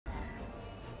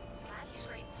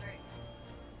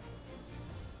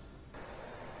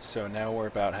So now we're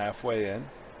about halfway in.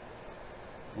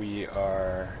 We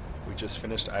just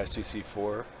finished ICC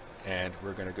 4 and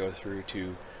we're going to go through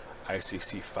to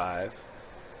ICC 5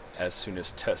 as soon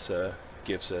as Tessa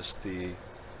gives us the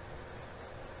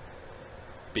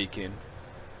beacon,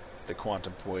 the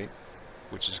quantum point,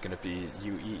 which is going to be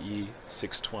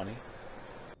UEE620.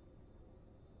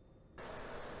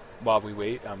 While we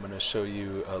wait, I'm going to show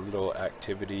you a little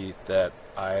activity that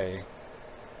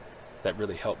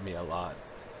really helped me a lot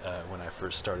when I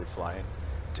first started flying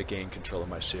to gain control of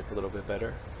my ship a little bit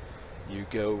better. You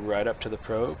go right up to the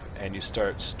probe and you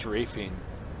start strafing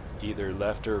either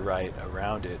left or right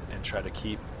around it and try to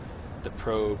keep the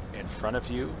probe in front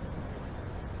of you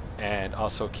and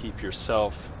also keep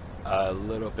yourself a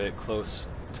little bit close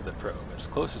to the probe, as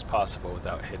close as possible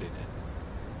without hitting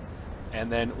it.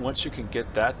 And then once you can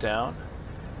get that down,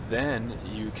 then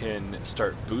you can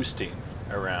start boosting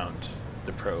around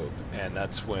the probe, and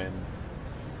that's when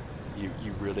you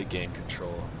really gain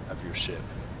control of your ship.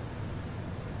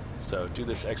 So do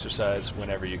this exercise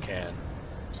whenever you can,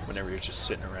 whenever you're just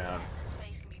sitting around.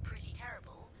 Space can be pretty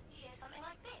terrible. You hear something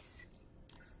like this.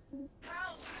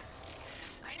 Help!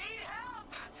 I need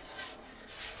help!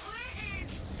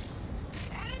 Please!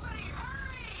 Anybody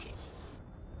hurry!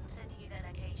 I'm sending you their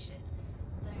location.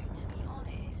 Though, to be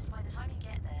honest, by the time you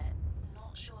get there,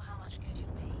 not sure how much good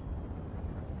you'll be.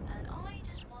 And I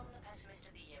just won the Pessimist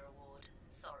of the Year award.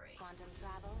 Sorry. Quantum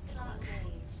travel. Good luck. Okay.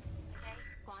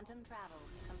 Quantum travel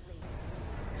complete.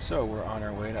 So we're on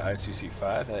our way to ICC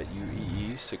 5 at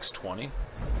UEE620.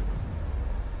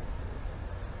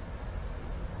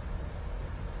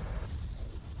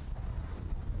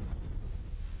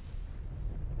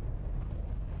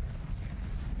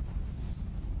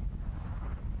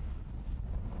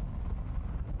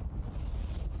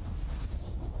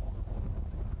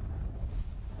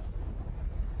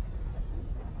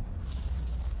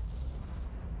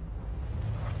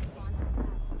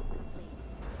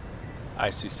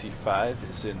 ICC 5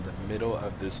 is in the middle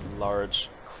of this large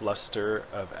cluster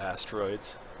of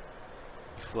asteroids.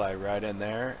 You fly right in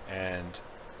there and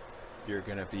you're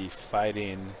going to be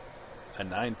fighting a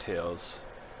Ninetails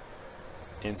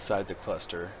inside the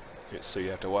cluster. So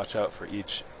you have to watch out for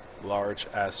each large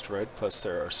asteroid, plus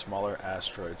there are smaller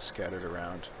asteroids scattered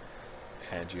around,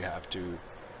 and you have to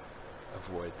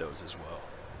avoid those as well.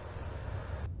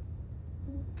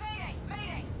 Mayday!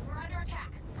 Mayday! We're under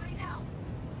attack. Please help.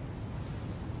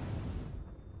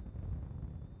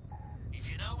 If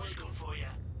you know what's good for you,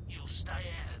 you'll stay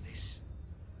out of this.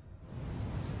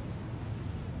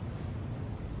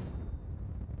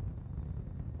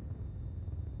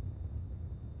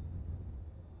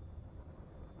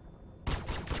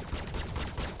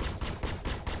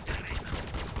 Damn it!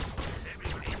 Does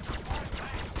everybody have to fight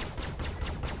back?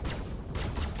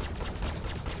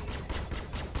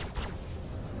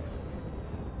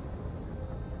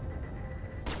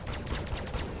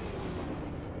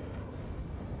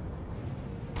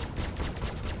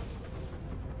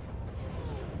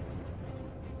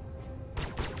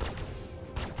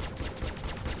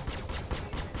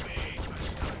 Big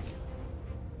mistake.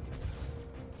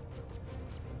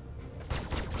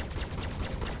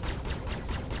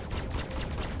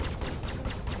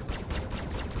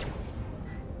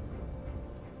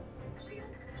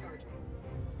 Shields charging.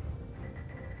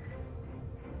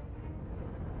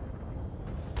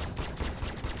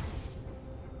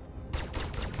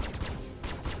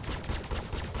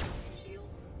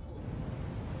 Shields full.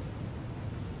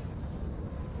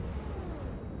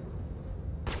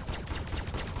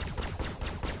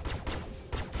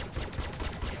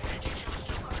 Your engine shot's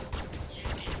still up. You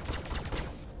did.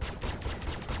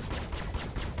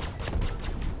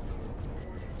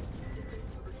 Systems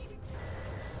overheating.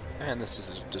 And this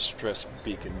is a distress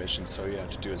beacon mission, so all you have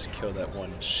to do is kill that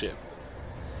one ship.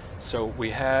 So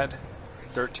we had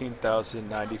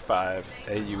 13,095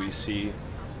 aUEC.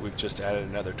 We've just added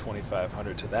another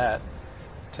 2,500 to that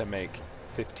to make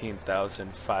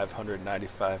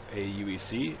 15,595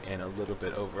 aUEC in a little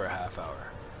bit over a half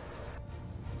hour.